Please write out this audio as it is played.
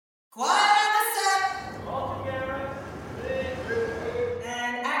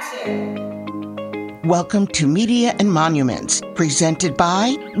Welcome to Media and Monuments, presented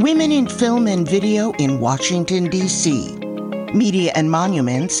by Women in Film and Video in Washington, D.C. Media and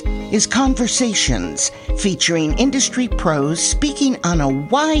Monuments is conversations featuring industry pros speaking on a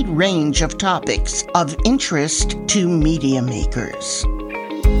wide range of topics of interest to media makers.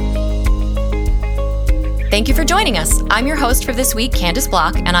 Thank you for joining us. I'm your host for this week, Candace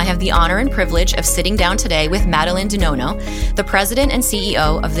Block, and I have the honor and privilege of sitting down today with Madeline DeNono, the president and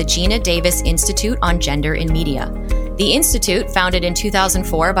CEO of the Geena Davis Institute on Gender in Media. The Institute, founded in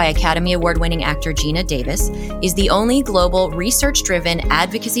 2004 by Academy Award-winning actor Geena Davis, is the only global research-driven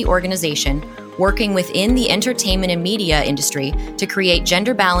advocacy organization working within the entertainment and media industry to create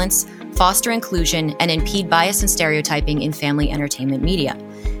gender balance, foster inclusion, and impede bias and stereotyping in family entertainment media.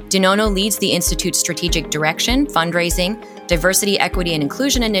 DeNono leads the Institute's strategic direction, fundraising, diversity, equity, and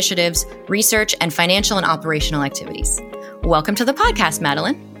inclusion initiatives, research, and financial and operational activities. Welcome to the podcast,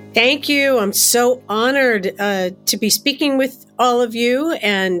 Madeline. Thank you. I'm so honored to be speaking with all of you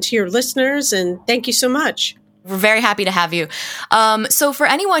and your listeners, and thank you so much. We're very happy to have you. So for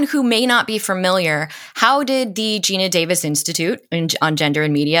anyone who may not be familiar, how did the Geena Davis Institute on Gender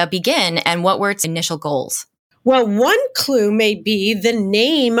in Media begin, and what were its initial goals? Well, one clue may be the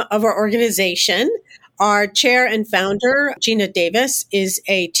name of our organization. Our chair and founder, Geena Davis, is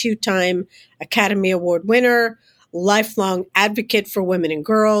a two-time Academy Award winner, lifelong advocate for women and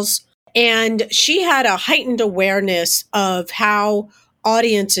girls. And she had a heightened awareness of how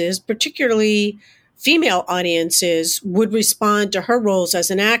audiences, particularly female audiences, would respond to her roles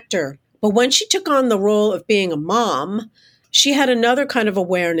as an actor. But when she took on the role of being a mom, she had another kind of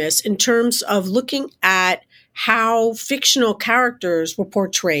awareness in terms of looking at how fictional characters were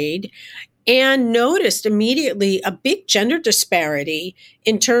portrayed and noticed immediately a big gender disparity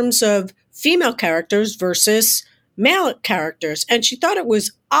in terms of female characters versus male characters. And she thought it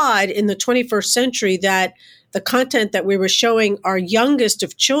was odd in the 21st century that the content that we were showing our youngest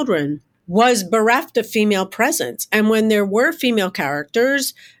of children was bereft of female presence. And when there were female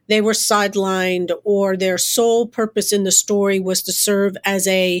characters, they were sidelined, or their sole purpose in the story was to serve as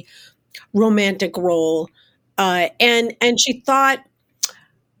a romantic role. And she thought,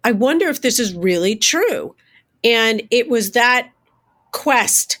 I wonder if this is really true. And it was that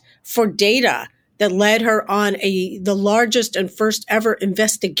quest for data that led her on the largest and first ever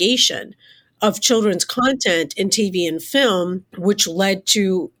investigation of children's content in TV and film, which led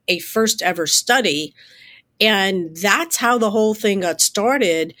to a first ever study. And that's how the whole thing got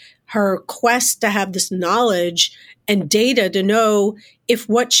started, her quest to have this knowledge and data to know if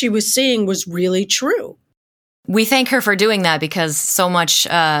what she was seeing was really true. We thank her for doing that because so much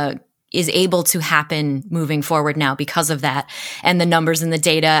is able to happen moving forward now because of that and the numbers and the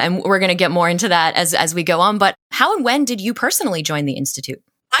data. And we're going to get more into that as we go on. But how and when did you personally join the Institute?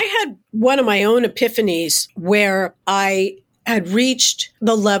 I had one of my own epiphanies where I had reached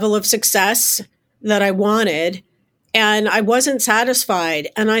the level of success that I wanted, and I wasn't satisfied.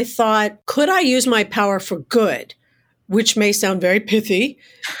 And I thought, could I use my power for good? Which may sound very pithy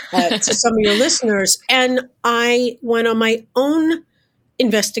to some of your listeners. And I went on my own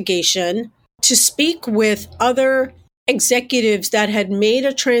investigation to speak with other executives that had made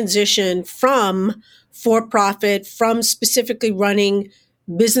a transition from for-profit, from specifically running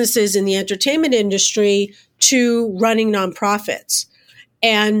businesses in the entertainment industry to running nonprofits.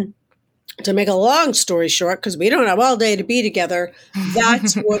 And to make a long story short, because we don't have all day to be together,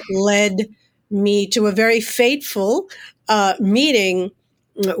 that's what led me to a very fateful meeting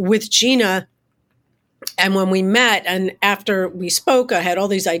with Geena. And when we met, and after we spoke, I had all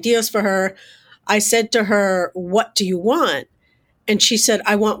these ideas for her. I said to her, "What do you want?" And she said,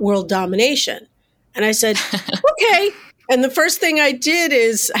 "I want world domination." And I said, "Okay." And the first thing I did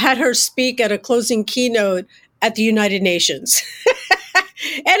is had her speak at a closing keynote at the United Nations.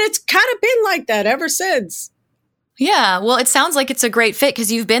 And it's kind of been like that ever since. Yeah, well, it sounds like it's a great fit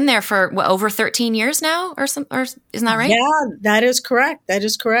because you've been there for over 13 years now, or isn't that right? Yeah, that is correct. That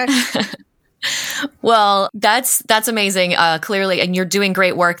is correct. Well, that's amazing. Clearly, and you're doing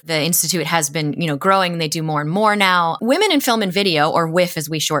great work. The Institute has been, growing. They do more and more now. Women in Film and Video, or WIF as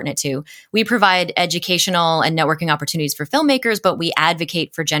we shorten it to, we provide educational and networking opportunities for filmmakers, but we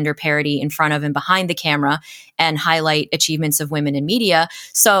advocate for gender parity in front of and behind the camera and highlight achievements of women in media.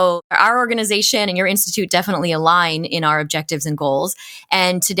 So our organization and your institute definitely align in our objectives and goals.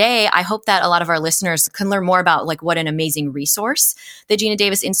 And today, I hope that a lot of our listeners can learn more about what an amazing resource the Geena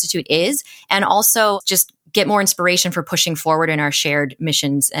Davis Institute is, and also just get more inspiration for pushing forward in our shared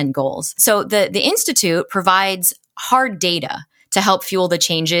missions and goals. So the Institute provides hard data to help fuel the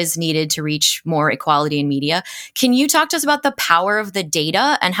changes needed to reach more equality in media. Can you talk to us about the power of the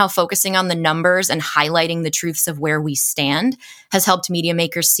data and how focusing on the numbers and highlighting the truths of where we stand has helped media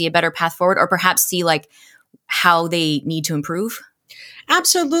makers see a better path forward, or perhaps see like how they need to improve?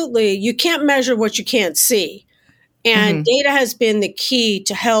 Absolutely. You can't measure what you can't see. And data has been the key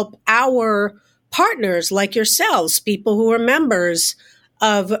to help our partners like yourselves, people who are members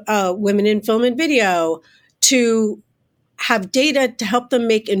of Women in Film and Video, to have data to help them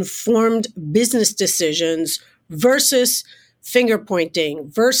make informed business decisions versus finger pointing,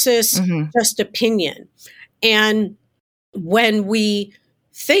 versus just opinion. And when we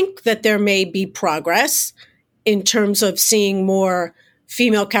think that there may be progress in terms of seeing more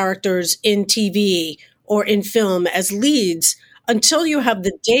female characters in TV or in film as leads, until you have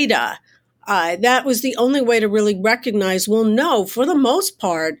the data, that was the only way to really recognize, well, no, for the most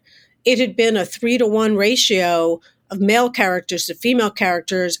part, it had been a 3-to-1 ratio of male characters to female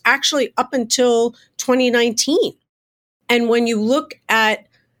characters actually up until 2019. And when you look at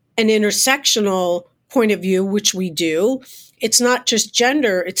an intersectional point of view, which we do, it's not just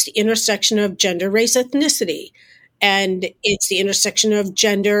gender, it's the intersection of gender, race, ethnicity. And it's the intersection of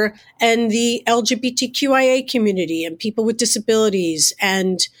gender and the LGBTQIA community and people with disabilities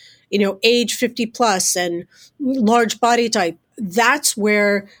and, age 50 plus and large body type. That's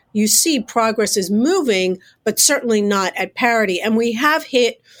where you see progress is moving, but certainly not at parity. And we have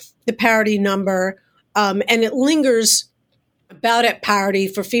hit the parity number, and it lingers about at parity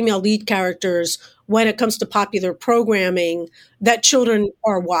for female lead characters when it comes to popular programming that children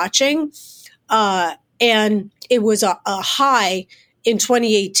are watching. And it was a high in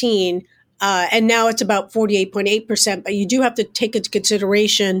 2018, and now it's about 48.8%. But you do have to take into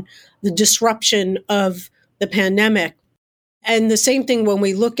consideration the disruption of the pandemic. And the same thing when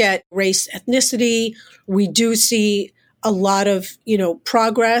we look at race, ethnicity, we do see a lot of,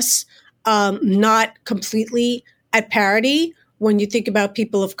 progress, not completely at parity when you think about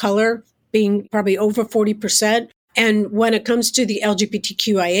people of color being probably over 40%. And when it comes to the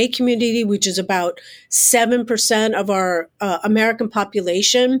LGBTQIA community, which is about 7% of our American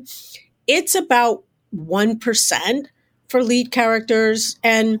population, it's about 1% for lead characters.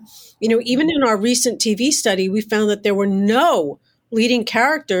 And, even in our recent TV study, we found that there were no leading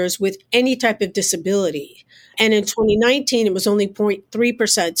characters with any type of disability. And in 2019, it was only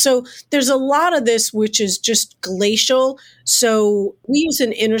 0.3%. So there's a lot of this which is just glacial. So we use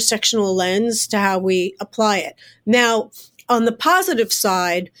an intersectional lens to how we apply it. Now, on the positive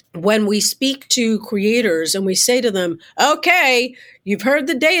side, when we speak to creators and we say to them, okay, you've heard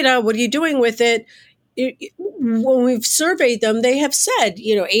the data, what are you doing with it? When we've surveyed them, they have said,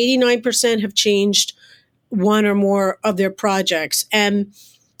 89% have changed one or more of their projects. And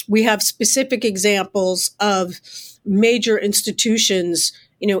we have specific examples of major institutions,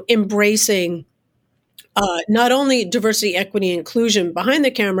 embracing not only diversity, equity, inclusion behind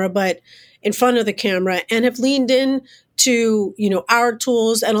the camera, but in front of the camera, and have leaned in to, our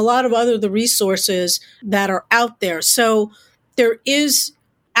tools and a lot of the resources that are out there. So there is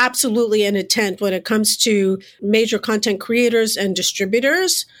absolutely an intent when it comes to major content creators and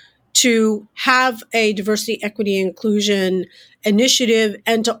distributors to have a diversity, equity, inclusion initiative,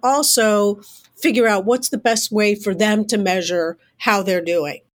 and to also figure out what's the best way for them to measure how they're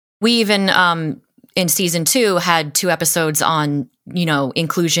doing. We even, in season 2, had 2 episodes on,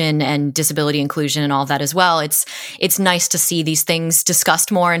 inclusion and disability inclusion and all that as well. It's nice to see these things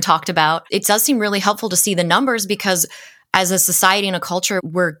discussed more and talked about. It does seem really helpful to see the numbers, because as a society and a culture,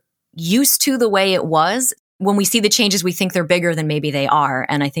 we're used to the way it was. When we see the changes, we think they're bigger than maybe they are.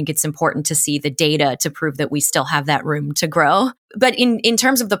 And I think it's important to see the data to prove that we still have that room to grow. But in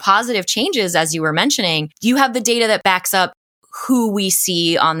terms of the positive changes, as you were mentioning, you have the data that backs up who we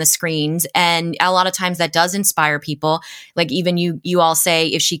see on the screens. And a lot of times that does inspire people. Like even you all say,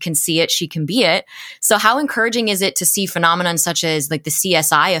 if she can see it, she can be it. So how encouraging is it to see phenomenon such as like the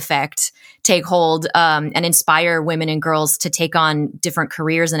CSI effect take hold and inspire women and girls to take on different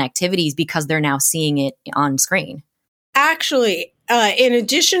careers and activities because they're now seeing it on screen? Actually, in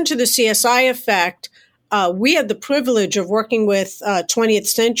addition to the CSI effect, we had the privilege of working with 20th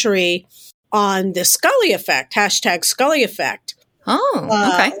Century on the Scully effect, hashtag Scully effect.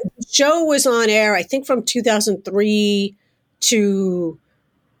 Oh, okay. The show was on air, I think, from 2003 to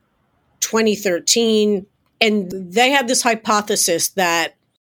 2013. And they had this hypothesis that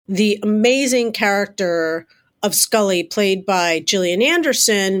the amazing character of Scully, played by Gillian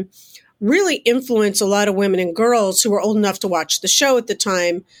Anderson, really influenced a lot of women and girls who were old enough to watch the show at the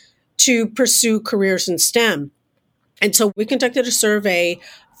time to pursue careers in STEM. And so we conducted a survey,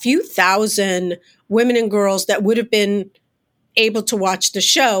 few thousand women and girls that would have been able to watch the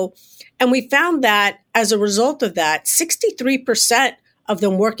show. And we found that as a result of that, 63% of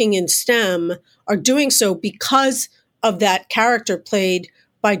them working in STEM are doing so because of that character played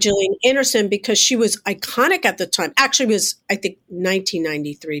by Gillian Anderson, because she was iconic at the time. Actually, it was, I think,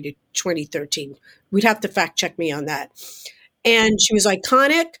 1993 to 2013. We'd have to fact check me on that. And she was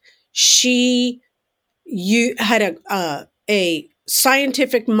iconic. You had a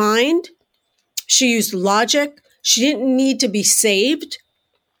scientific mind. She used logic. She didn't need to be saved.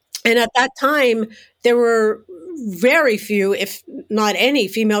 And at that time, there were very few, if not any,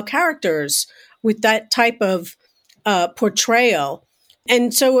 female characters with that type of portrayal.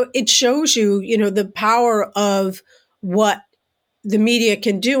 And so it shows you, the power of what the media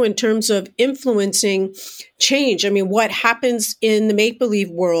can do in terms of influencing change. I mean, what happens in the make-believe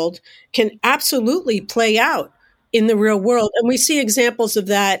world can absolutely play out in the real world. And we see examples of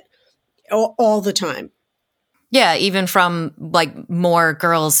that all the time. Yeah, even from like more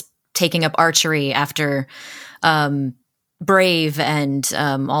girls taking up archery after Brave and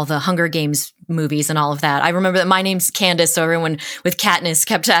all the Hunger Games movies and all of that. I remember that my name's Candace, so everyone with Katniss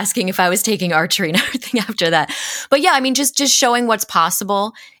kept asking if I was taking archery and everything after that. But yeah, I mean, just showing what's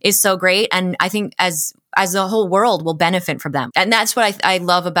possible is so great. And I think as the whole world will benefit from them. And that's what I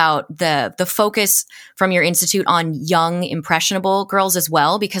love about the focus from your institute on young, impressionable girls as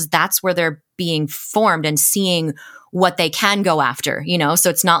well, because that's where they're being formed and seeing what they can go after, So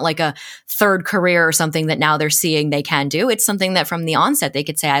it's not like a third career or something that now they're seeing they can do. It's something that from the onset they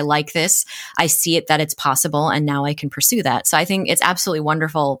could say, I like this, I see it, that it's possible, and now I can pursue that. So I think it's absolutely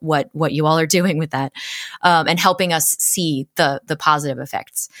wonderful what you all are doing with that, and helping us see the positive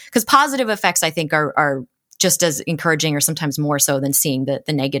effects. Because positive effects, I think, are just as encouraging or sometimes more so than seeing the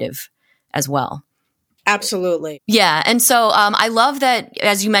negative as well. Absolutely. Yeah. And so I love that,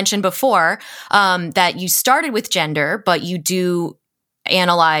 as you mentioned before, that you started with gender, but you do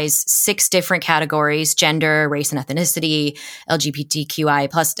analyze 6 different categories: gender, race and ethnicity, LGBTQI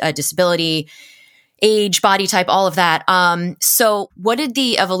plus disability, age, body type, all of that. So what did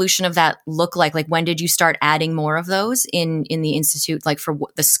the evolution of that look like? Like, when did you start adding more of those in the Institute, like for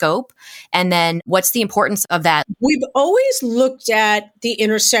the scope? And then what's the importance of that? We've always looked at the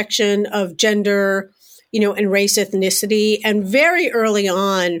intersection of gender, and race, ethnicity. And very early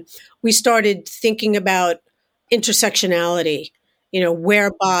on, we started thinking about intersectionality,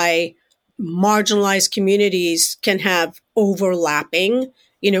 whereby marginalized communities can have overlapping,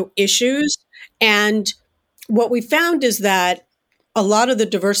 issues. And what we found is that a lot of the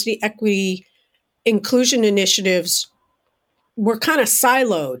diversity, equity, inclusion initiatives were kind of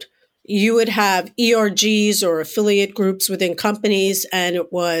siloed. You would have ERGs or affiliate groups within companies, and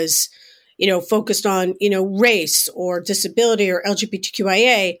it was focused on, race or disability or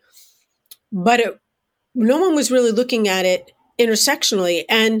LGBTQIA, but no one was really looking at it intersectionally.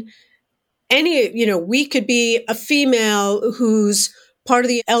 And we could be a female who's part of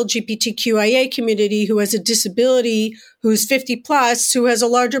the LGBTQIA community, who has a disability, who's 50 plus, who has a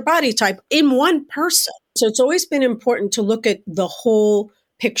larger body type in one person. So it's always been important to look at the whole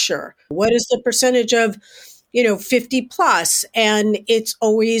picture. What is the percentage of 50 plus? And it's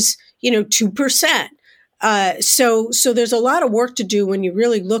always 2%. So there's a lot of work to do when you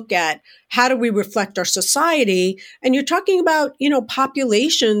really look at how do we reflect our society. And you're talking about,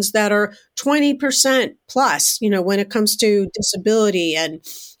 populations that are 20% plus, when it comes to disability and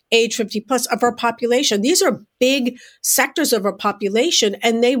age 50 plus of our population. These are big sectors of our population,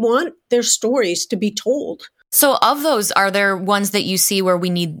 and they want their stories to be told. So of those, are there ones that you see where we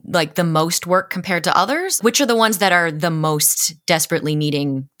need like the most work compared to others? Which are the ones that are the most desperately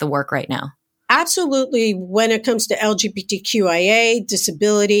needing the work right now? Absolutely. When it comes to LGBTQIA,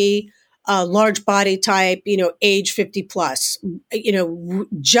 disability, large body type, age 50 plus,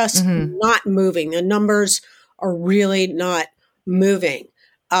 just not moving. The numbers are really not moving.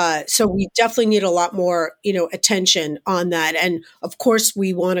 So we definitely need a lot more, attention on that. And of course,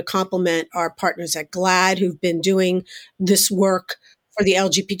 we want to compliment our partners at GLAAD, who've been doing this work for the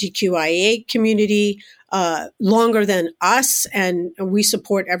LGBTQIA community longer than us. And we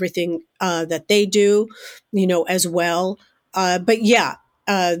support everything that they do, as well. But yeah,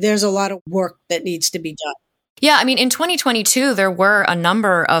 there's a lot of work that needs to be done. Yeah, I mean, in 2022, there were a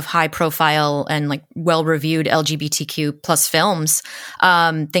number of high-profile and like well-reviewed LGBTQ plus films,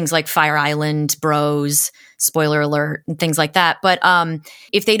 things like Fire Island, Bros, spoiler alert, and things like that. But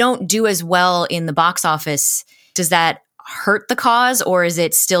if they don't do as well in the box office, does that hurt the cause, or is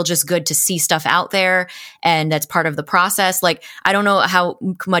it still just good to see stuff out there and that's part of the process? Like, I don't know how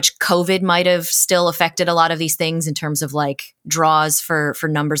much COVID might have still affected a lot of these things in terms of like draws for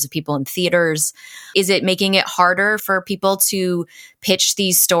numbers of people in theaters. Is it making it harder for people to pitch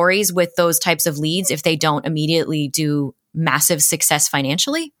these stories with those types of leads if they don't immediately do massive success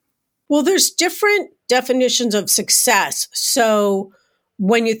financially? Well, there's different definitions of success. So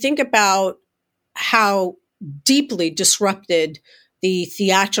when you think about how deeply disrupted the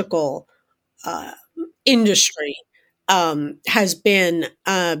theatrical industry has been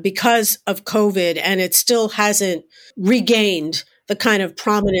because of COVID, and it still hasn't regained the kind of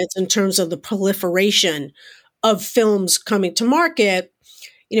prominence in terms of the proliferation of films coming to market.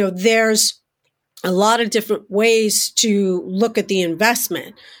 There's a lot of different ways to look at the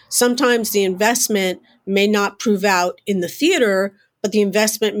investment. Sometimes the investment may not prove out in the theater, but the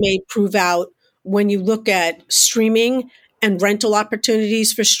investment may prove out when you look at streaming and rental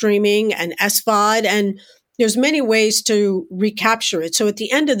opportunities for streaming and SVOD, and there's many ways to recapture it. So at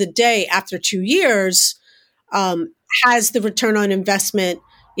the end of the day, after 2 years, has the return on investment,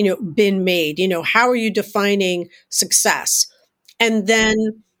 been made? How are you defining success? And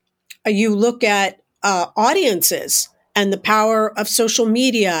then you look at audiences and the power of social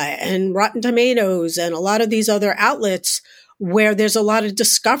media and Rotten Tomatoes and a lot of these other outlets where there's a lot of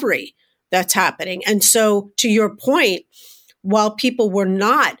discovery that's happening. And so to your point, while people were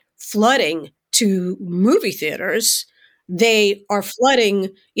not flooding to movie theaters, they are flooding,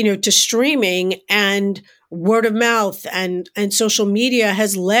 to streaming, and word of mouth and social media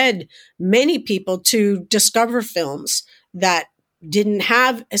has led many people to discover films that didn't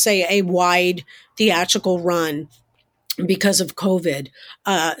have, say, a wide theatrical run because of COVID.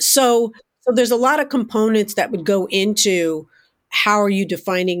 So there's a lot of components that would go into how are you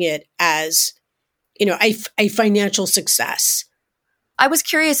defining it as, a financial success. I was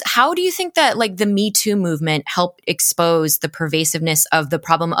curious, how do you think that like the Me Too movement helped expose the pervasiveness of the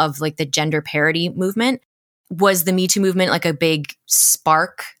problem of like the gender parity movement? Was the Me Too movement like a big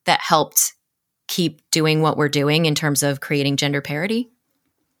spark that helped keep doing what we're doing in terms of creating gender parity?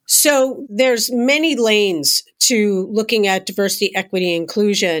 So there's many lanes to looking at diversity, equity,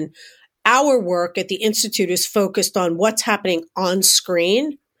 inclusion. Our work at the Institute is focused on what's happening on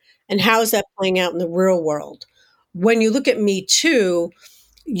screen and how is that playing out in the real world. When you look at Me Too,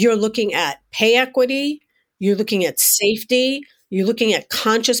 you're looking at pay equity, you're looking at safety, you're looking at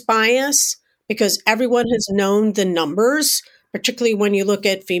conscious bias, because everyone has known the numbers, particularly when you look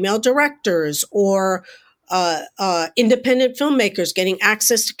at female directors or independent filmmakers getting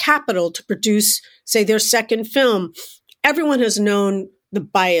access to capital to produce, say, their second film. Everyone has known the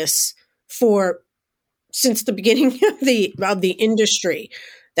bias since the beginning of the industry.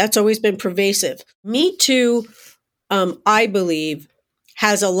 That's always been pervasive. Me Too, I believe,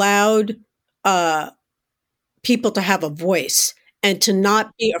 has allowed people to have a voice and to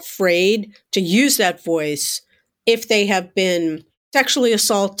not be afraid to use that voice if they have been sexually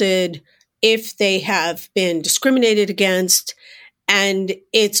assaulted, if they have been discriminated against. And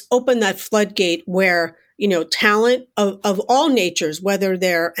it's opened that floodgate where, talent of all natures, whether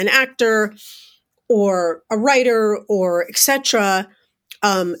they're an actor or a writer or et cetera,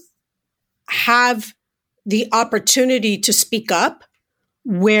 have the opportunity to speak up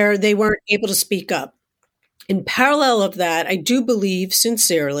where they weren't able to speak up. In parallel of that, I do believe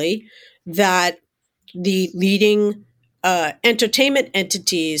sincerely that the leading entertainment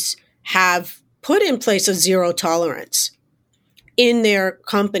entities have put in place a zero tolerance in their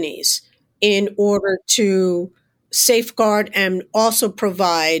companies in order to safeguard and also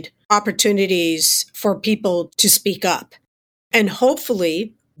provide opportunities for people to speak up. And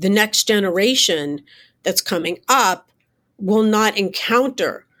hopefully the next generation that's coming up will not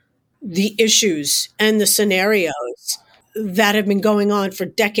encounter the issues and the scenarios that have been going on for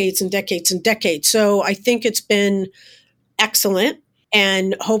decades and decades and decades. So I think it's been excellent,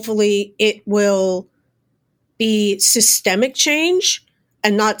 and hopefully it will be systemic change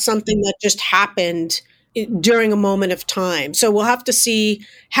and not something that just happened during a moment of time. So we'll have to see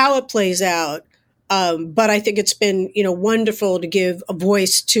how it plays out. But I think it's been, wonderful to give a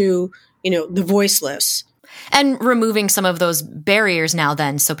voice to, the voiceless. And removing some of those barriers now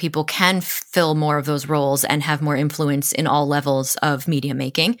then, so people can fill more of those roles and have more influence in all levels of media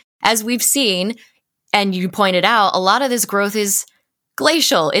making. As we've seen, and you pointed out, a lot of this growth is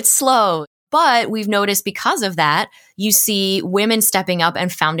glacial. It's slow. But we've noticed because of that, you see women stepping up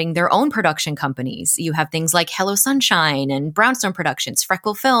and founding their own production companies. You have things like Hello Sunshine and Brownstone Productions,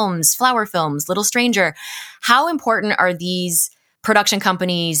 Freckle Films, Flower Films, Little Stranger. How important are these production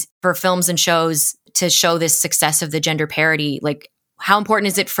companies for films and shows to show this success of the gender parity, like how important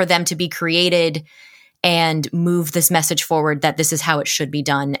is it for them to be created and move this message forward that this is how it should be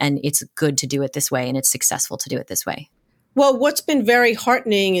done and it's good to do it this way and it's successful to do it this way? Well, what's been very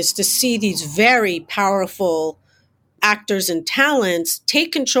heartening is to see these very powerful actors and talents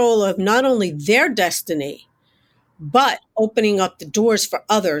take control of not only their destiny, but opening up the doors for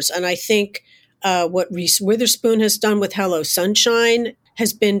others. And I think what Reese Witherspoon has done with Hello Sunshine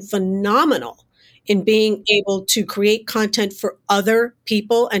has been phenomenal in being able to create content for other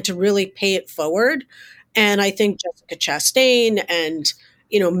people and to really pay it forward. And I think Jessica Chastain and,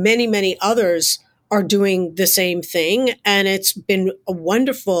 many, many others are doing the same thing. And it's been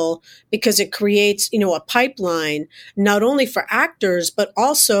wonderful because it creates, a pipeline, not only for actors, but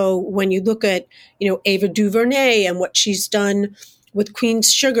also when you look at, Ava DuVernay and what she's done with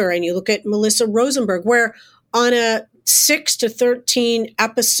Queen's Sugar, and you look at Melissa Rosenberg, where on a 6 to 13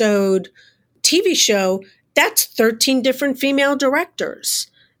 episode TV show, that's 13 different female directors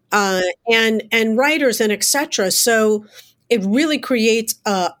and writers and etc. So it really creates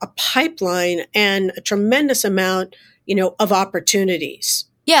a pipeline and a tremendous amount, of opportunities.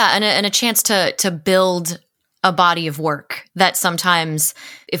 Yeah, and a chance to build a body of work that sometimes,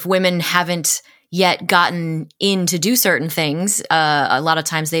 if women haven't yet gotten in to do certain things, a lot of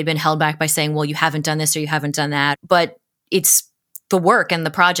times they've been held back by saying, well, you haven't done this or you haven't done that. But it's the work and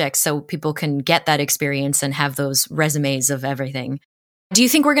the projects so people can get that experience and have those resumes of everything. Do you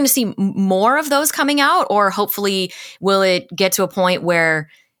think we're going to see more of those coming out, or hopefully will it get to a point where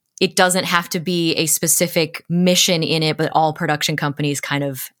it doesn't have to be a specific mission in it, but all production companies kind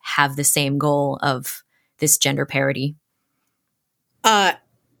of have the same goal of this gender parity?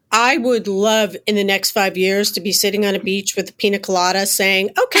 I would love in the next 5 years to be sitting on a beach with a pina colada saying,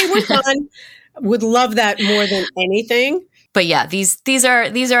 okay, we're done. Would love that more than anything. But yeah, these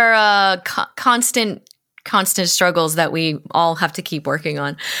are constant struggles that we all have to keep working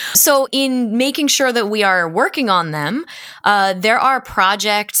on. So in making sure that we are working on them, there are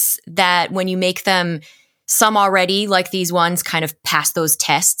projects that when you make them, some already, like these ones, kind of pass those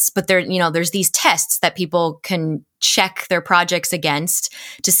tests, but there's these tests that people can check their projects against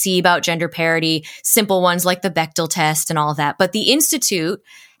to see about gender parity, simple ones like the Bechdel test and all of that. But the Institute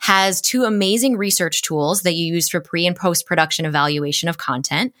has 2 amazing research tools that you use for pre and post-production evaluation of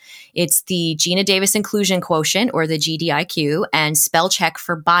content. It's the Geena Davis Inclusion Quotient, or the GDIQ, and Spell Check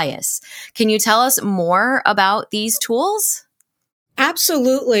for Bias. Can you tell us more about these tools?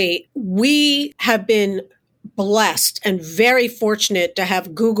 Absolutely. We have been blessed and very fortunate to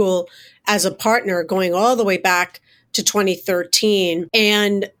have Google as a partner going all the way back to 2013.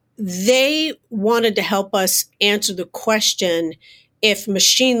 And they wanted to help us answer the question if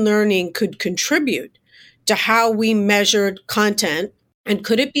machine learning could contribute to how we measured content, and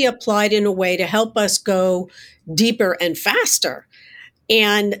could it be applied in a way to help us go deeper and faster.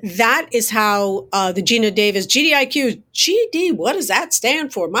 And that is how the Geena Davis GDIQ, GD, what does that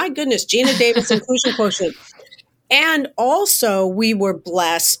stand for? My goodness, Geena Davis Inclusion Quotient. And also we were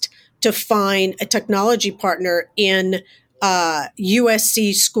blessed to find a technology partner in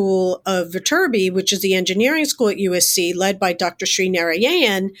USC School of Viterbi, which is the engineering school at USC, led by Dr. Sri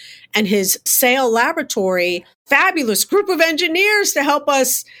Narayan and his SAIL laboratory, fabulous group of engineers to help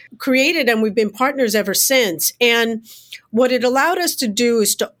us create it. And we've been partners ever since. And what it allowed us to do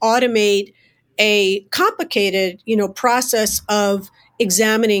is to automate a complicated, process of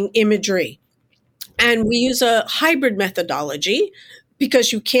examining imagery. And we use a hybrid methodology,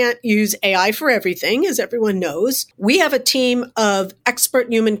 because you can't use AI for everything, as everyone knows. We have a team of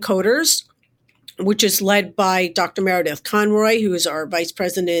expert human coders, which is led by Dr. Meredith Conroy, who is our Vice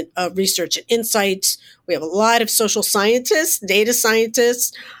President of Research and Insights. We have a lot of social scientists, data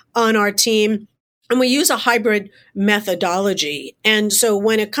scientists on our team, and we use a hybrid methodology. And so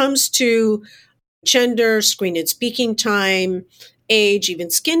when it comes to gender, screen and speaking time, age, even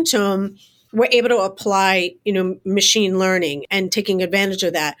skin tone, we're able to apply, machine learning and taking advantage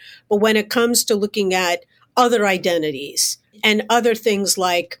of that. But when it comes to looking at other identities and other things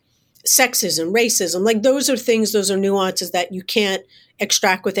like sexism, racism, like those are nuances that you can't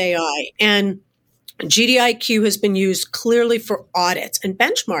extract with AI. And GDIQ has been used clearly for audits and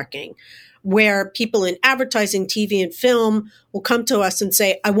benchmarking, where people in advertising, TV, and film will come to us and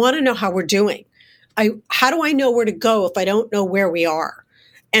say, I want to know how we're doing. How do I know where to go if I don't know where we are?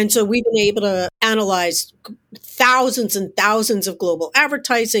 And so we've been able to analyze thousands and thousands of global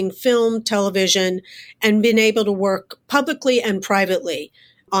advertising, film, television, and been able to work publicly and privately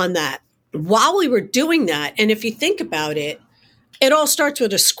on that. While we were doing that, and if you think about it, it all starts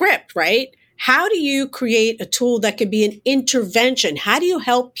with a script, right? How do you create a tool that can be an intervention? How do you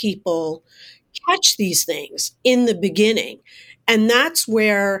help people catch these things in the beginning. And that's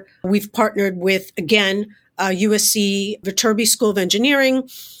where we've partnered with, again, USC Viterbi School of Engineering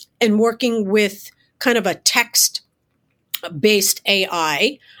and working with kind of a text-based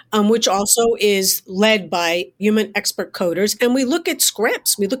AI, which also is led by human expert coders. And we look at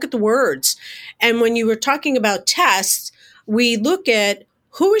scripts, we look at the words. And when you were talking about tests, we look at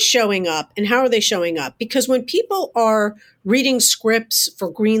who is showing up and how are they showing up? Because when people are reading scripts for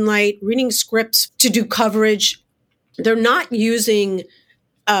green light, reading scripts to do coverage, they're not using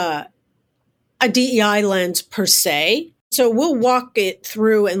a DEI lens per se. So we'll walk it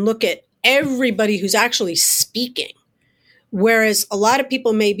through and look at everybody who's actually speaking. Whereas a lot of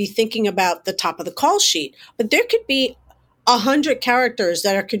people may be thinking about the top of the call sheet, but there could be 100 characters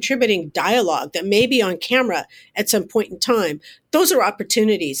that are contributing dialogue that may be on camera at some point in time. Those are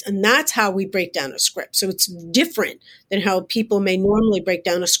opportunities, and that's how we break down a script. So it's different than how people may normally break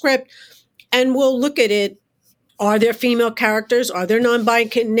down a script. And we'll look at it. Are there female characters? Are there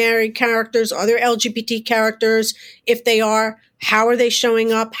non-binary characters? Are there LGBT characters? If they are, how are they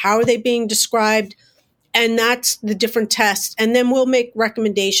showing up? How are they being described? And that's the different tests. And then we'll make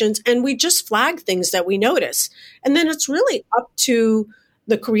recommendations and we just flag things that we notice. And then it's really up to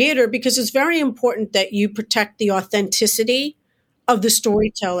the creator because it's very important that you protect the authenticity of the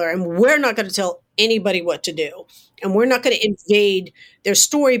storyteller. And we're not going to tell anybody what to do. And we're not going to invade their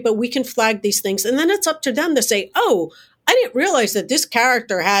story, but we can flag these things. And then it's up to them to say, oh, I didn't realize that this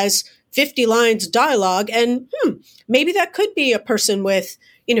character has 50 lines of dialogue. And maybe that could be a person with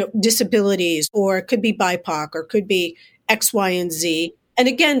disabilities, or it could be BIPOC, or it could be X, Y, and Z. And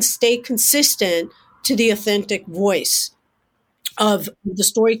again, stay consistent to the authentic voice of the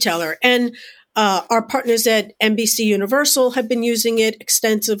storyteller. And our partners at NBC Universal have been using it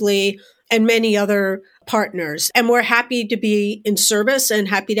extensively, and many other partners. And we're happy to be in service and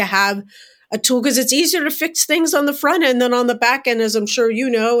happy to have a tool because it's easier to fix things on the front end than on the back end, as I'm sure you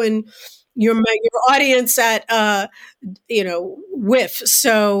know, and your audience at WIF.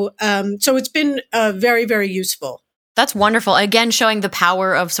 So it's been very, very useful. That's wonderful. Again, showing the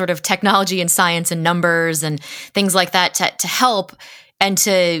power of sort of technology and science and numbers and things like that to help and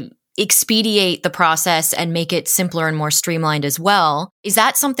to expedite the process and make it simpler and more streamlined as well. Is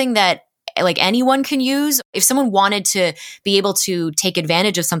that something that like anyone can use? If someone wanted to be able to take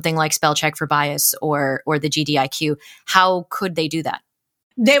advantage of something like spell check for bias or the GDIQ, how could they do that?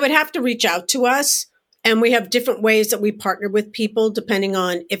 They would have to reach out to us, and we have different ways that we partner with people depending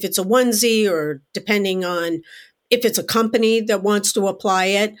on if it's a onesie or depending on if it's a company that wants to apply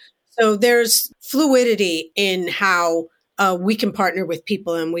it. So there's fluidity in how we can partner with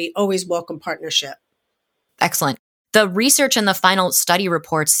people, and we always welcome partnership. Excellent. The research and the final study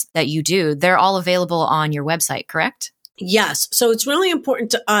reports that you do, they're all available on your website, correct? Yes. So it's really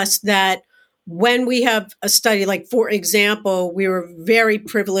important to us that when we have a study, like for example, we were very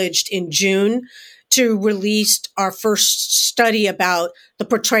privileged in June to release our first study about the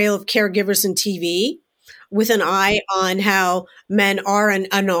portrayal of caregivers in TV with an eye on how men are and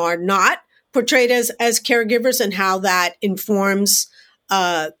are not portrayed as caregivers and how that informs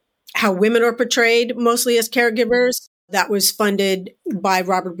how women are portrayed mostly as caregivers. That was funded by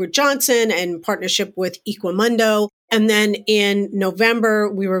Robert Wood Johnson in partnership with Equimundo. And then in November,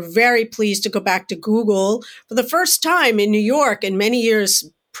 we were very pleased to go back to Google for the first time in New York in many years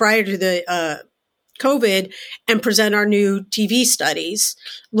prior to the COVID and present our new TV studies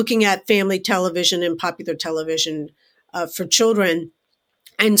looking at family television and popular television for children.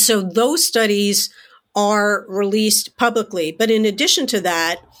 And so those studies are released publicly. But in addition to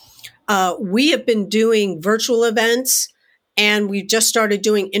that, we have been doing virtual events, and we've just started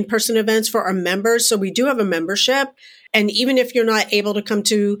doing in-person events for our members. So we do have a membership. And even if you're not able to come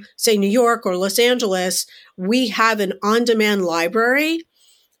to, say, New York or Los Angeles, we have an on-demand library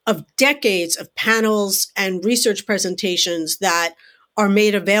of decades of panels and research presentations that are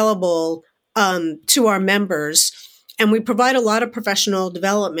made available to our members. And we provide a lot of professional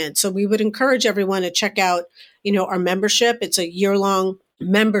development. So we would encourage everyone to check out, our membership. It's a year-long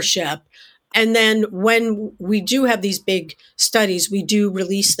membership. And then when we do have these big studies, we do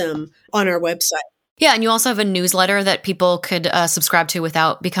release them on our website. Yeah, and you also have a newsletter that people could subscribe to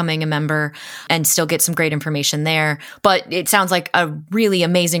without becoming a member and still get some great information there. But it sounds like a really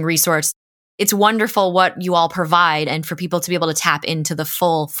amazing resource. It's wonderful what you all provide, and for people to be able to tap into the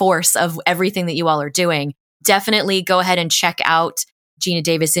full force of everything that you all are doing. Definitely go ahead and check out Geena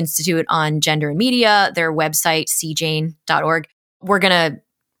Davis Institute on Gender and Media, their website, cjane.org. We're going to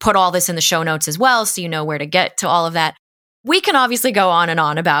put all this in the show notes as well, so you know where to get to all of that. We can obviously go on and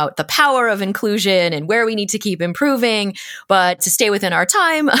on about the power of inclusion and where we need to keep improving, but to stay within our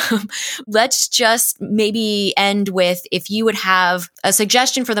time, let's just maybe end with if you would have a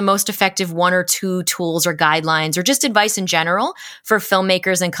suggestion for the most effective 1 or 2 tools or guidelines or just advice in general for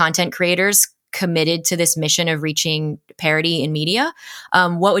filmmakers and content creators committed to this mission of reaching parity in media.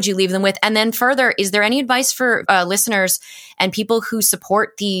 What would you leave them with? And then further, is there any advice for listeners and people who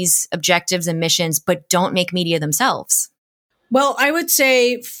support these objectives and missions but don't make media themselves? Well, I would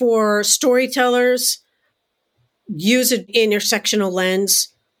say for storytellers, use an intersectional lens,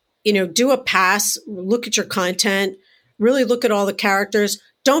 do a pass, look at your content, really look at all the characters.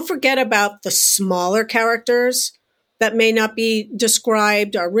 Don't forget about the smaller characters that may not be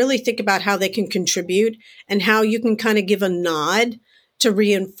described, or really think about how they can contribute and how you can kind of give a nod to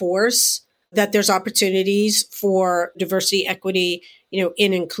reinforce that there's opportunities for diversity, equity,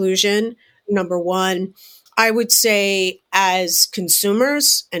 in inclusion. Number one. I would say as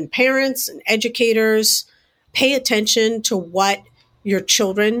consumers and parents and educators, pay attention to what your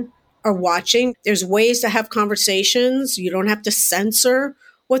children are watching. There's ways to have conversations. You don't have to censor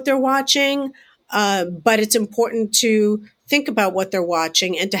what they're watching, but it's important to think about what they're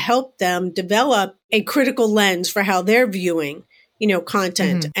watching and to help them develop a critical lens for how they're viewing,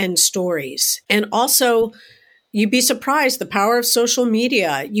 content and stories. And also, you'd be surprised the power of social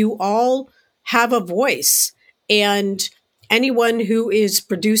media. You all have a voice, and anyone who is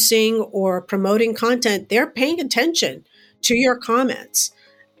producing or promoting content, they're paying attention to your comments.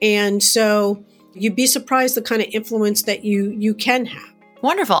 And so you'd be surprised the kind of influence that you can have.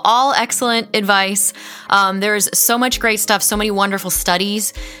 Wonderful. All excellent advice. There's so much great stuff, so many wonderful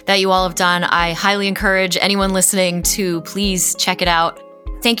studies that you all have done. I highly encourage anyone listening to please check it out.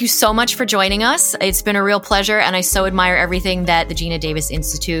 Thank you so much for joining us. It's been a real pleasure, and I so admire everything that the Geena Davis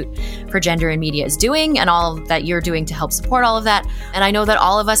Institute for Gender and Media is doing and all that you're doing to help support all of that. And I know that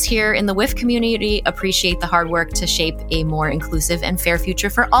all of us here in the WIF community appreciate the hard work to shape a more inclusive and fair future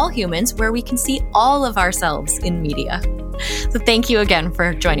for all humans where we can see all of ourselves in media. So thank you again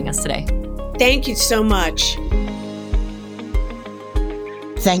for joining us today. Thank you so much.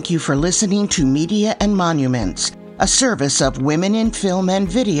 Thank you for listening to Media and Monuments, a service of Women in Film and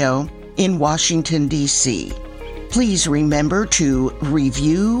Video in Washington, D.C. Please remember to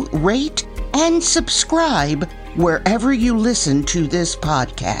review, rate, and subscribe wherever you listen to this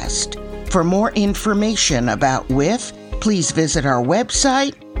podcast. For more information about WIF, please visit our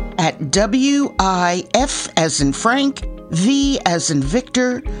website at WIF as in Frank, V as in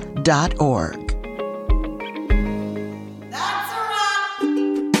Victor.org.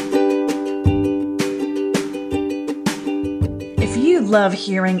 If you love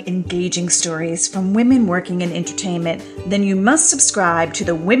hearing engaging stories from women working in entertainment, then you must subscribe to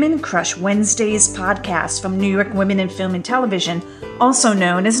the Women Crush Wednesdays podcast from New York Women in Film and Television, also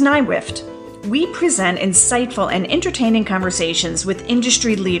known as NYWIFT. We present insightful and entertaining conversations with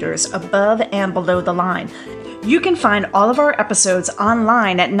industry leaders above and below the line. You can find all of our episodes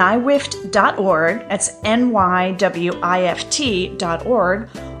online at nywift.org, that's NYWIFT.org,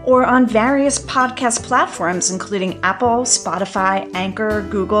 or on various podcast platforms including Apple, Spotify, Anchor,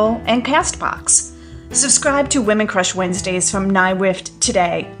 Google, and CastBox. Subscribe to Women Crush Wednesdays from NYWIFT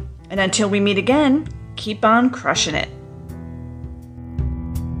today. And until we meet again, keep on crushing it.